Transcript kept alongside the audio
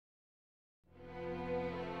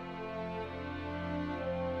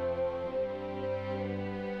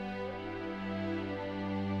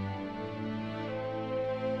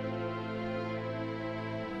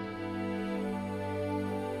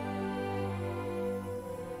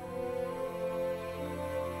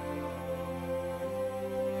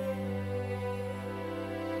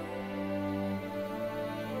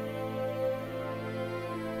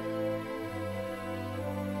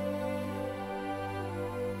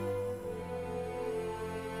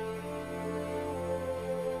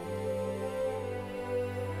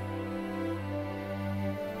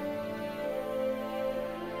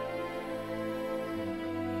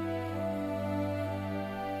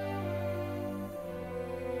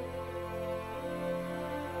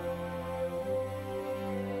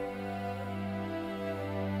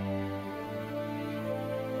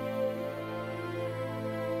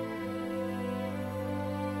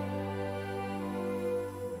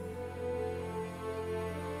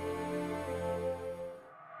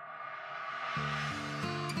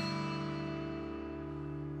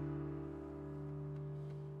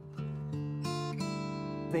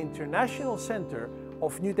the International Center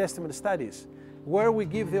of New Testament Studies, where we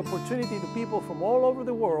give the opportunity to people from all over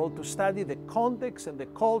the world to study the context and the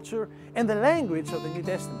culture and the language of the New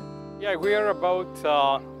Testament. Yeah, we are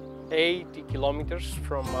about 80 kilometers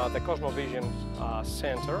from the Cosmovision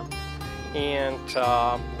Center, and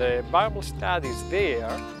the Bible studies there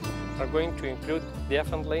are going to include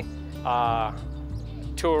definitely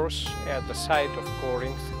tours at the site of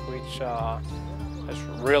Corinth, which is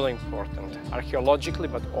really important, archaeologically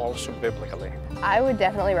but also biblically. I would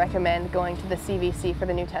definitely recommend going to the CVC for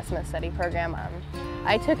the New Testament study program.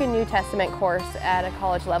 I took a New Testament course at a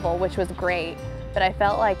college level, which was great, but I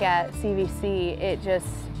felt like at CVC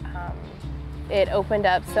it opened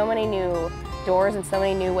up so many new doors and so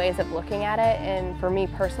many new ways of looking at it, and for me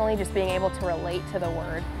personally, just being able to relate to the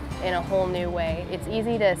Word in a whole new way. It's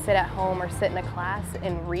easy to sit at home or sit in a class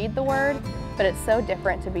and read the Word, but it's so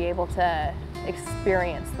different to be able to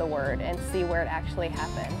experience the Word and see where it actually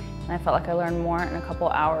happened. I felt like I learned more in a couple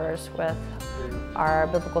hours with our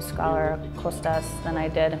biblical scholar Kostas than I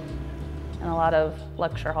did in a lot of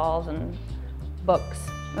lecture halls and books.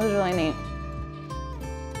 It was really neat.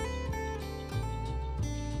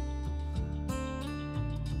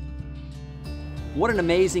 What an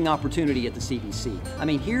amazing opportunity at the CVC. I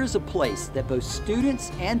mean, here's a place that both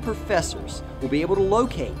students and professors will be able to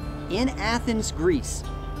locate in Athens, Greece,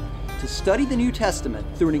 to study the New Testament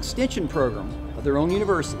through an extension program of their own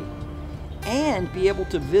university, and be able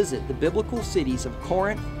to visit the biblical cities of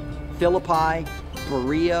Corinth, Philippi,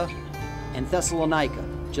 Berea, and Thessalonika,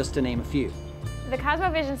 just to name a few. The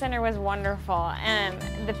Cosmovision Center was wonderful.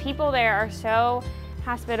 The people there are so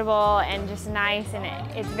hospitable and just nice, and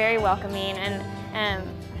it's very welcoming, and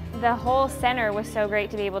the whole center was so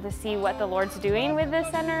great to be able to see what the Lord's doing with this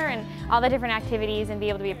center and all the different activities and be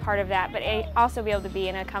able to be a part of that, but also be able to be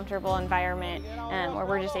in a comfortable environment where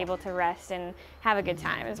we're just able to rest and have a good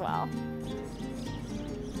time as well.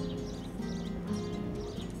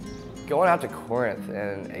 Going out to Corinth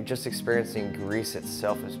and just experiencing Greece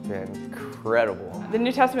itself has been incredible. The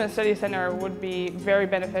New Testament Study Center would be very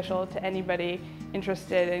beneficial to anybody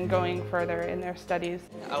interested in going further in their studies.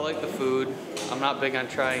 I like the food. I'm not big on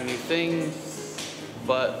trying new things,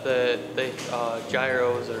 but the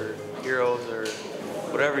gyros or gyros or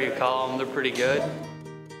whatever you call them, they're pretty good.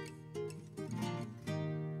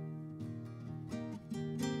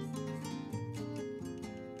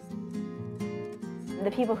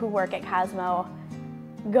 The people who work at Cosmo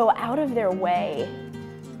go out of their way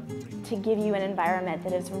to give you an environment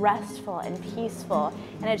that is restful and peaceful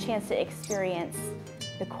and a chance to experience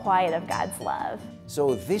the quiet of God's love.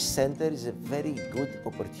 So this center is a very good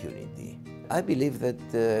opportunity. I believe that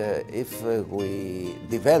if we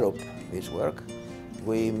develop this work,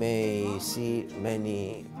 we may see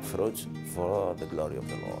many fruits for the glory of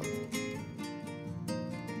the Lord.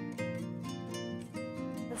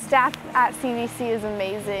 The staff at CVC is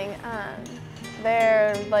amazing.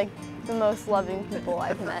 They're like the most loving people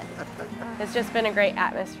I've met. It's just been a great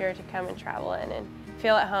atmosphere to come and travel in and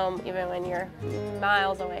feel at home even when you're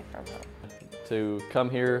miles away from home. To come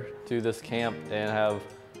here to this camp and have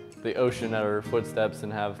the ocean at our footsteps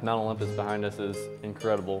and have Mount Olympus behind us is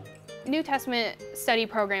incredible. New Testament study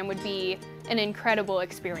program would be an incredible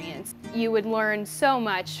experience. You would learn so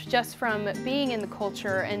much just from being in the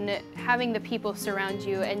culture and having the people surround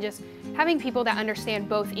you and just having people that understand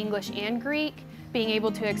both English and Greek. Being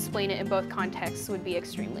able to explain it in both contexts would be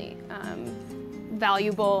extremely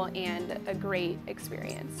valuable and a great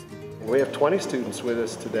experience. We have 20 students with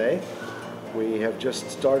us today. We have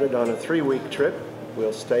just started on a 3-week trip.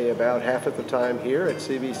 We'll stay about half of the time here at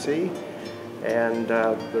CVC and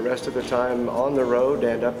the rest of the time on the road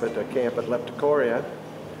and up at a camp at Leptokoria.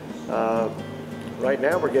 Right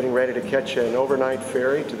now we're getting ready to catch an overnight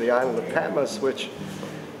ferry to the island of Patmos, which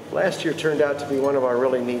last year turned out to be one of our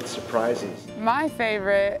really neat surprises. My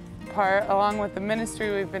favorite part, along with the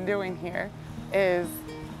ministry we've been doing here, is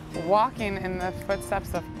walking in the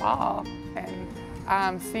footsteps of Paul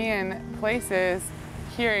and seeing places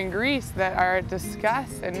here in Greece that are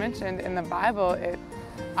discussed and mentioned in the Bible. It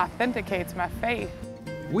authenticates my faith.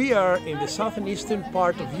 We are in the southeastern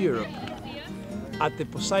part of Europe at the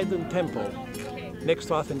Poseidon Temple next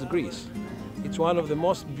to Athens, Greece. It's one of the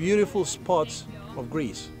most beautiful spots of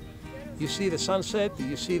Greece. You see the sunset,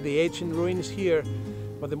 you see the ancient ruins here,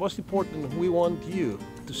 but the most important, we want you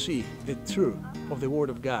to see the truth of the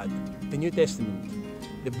Word of God, the New Testament,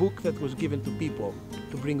 the book that was given to people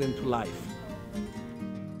to bring them to life.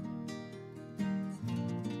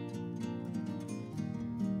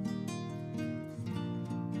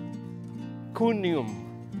 Cunium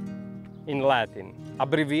in Latin,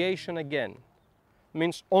 abbreviation again,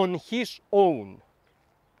 means on his own.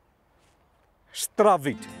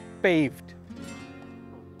 stravit, paved.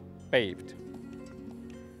 Paved.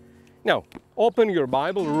 Now, open your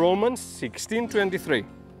Bible, Romans 16:23.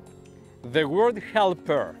 The word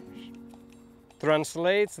helper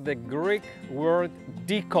translates the Greek word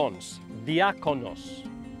dikons, diakonos,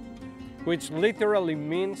 which literally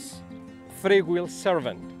means free will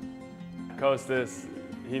servant. Kostas,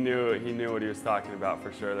 he knew what he was talking about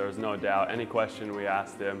for sure. There was no doubt. Any question we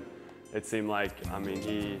asked him, it seemed like, I mean,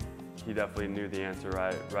 he definitely knew the answer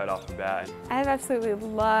right off the bat. I've absolutely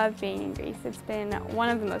loved being in Greece. It's been one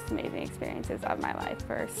of the most amazing experiences of my life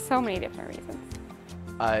for so many different reasons.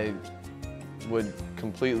 I would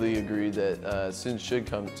completely agree that students should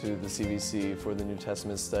come to the CVC for the New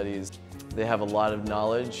Testament studies. They have a lot of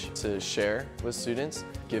knowledge to share with students,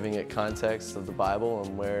 giving it context of the Bible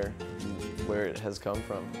and where it has come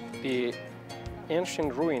from. The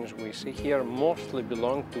ancient ruins we see here mostly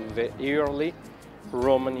belong to the early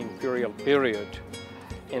Roman imperial period,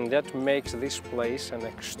 and that makes this place an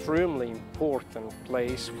extremely important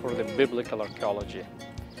place for the biblical archaeology.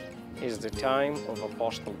 It's the time of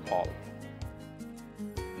Apostle Paul.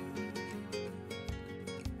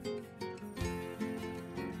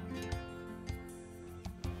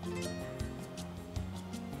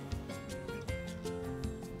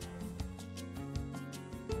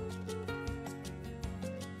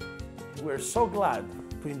 We're so glad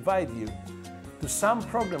to invite you to some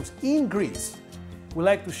programs in Greece. We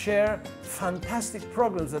like to share fantastic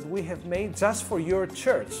programs that we have made just for your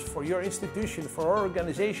church, for your institution, for our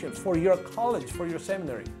organization, for your college, for your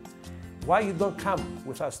seminary. Why you don't come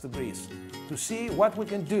with us to Greece to see what we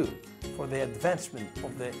can do for the advancement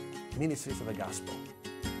of the ministries of the gospel.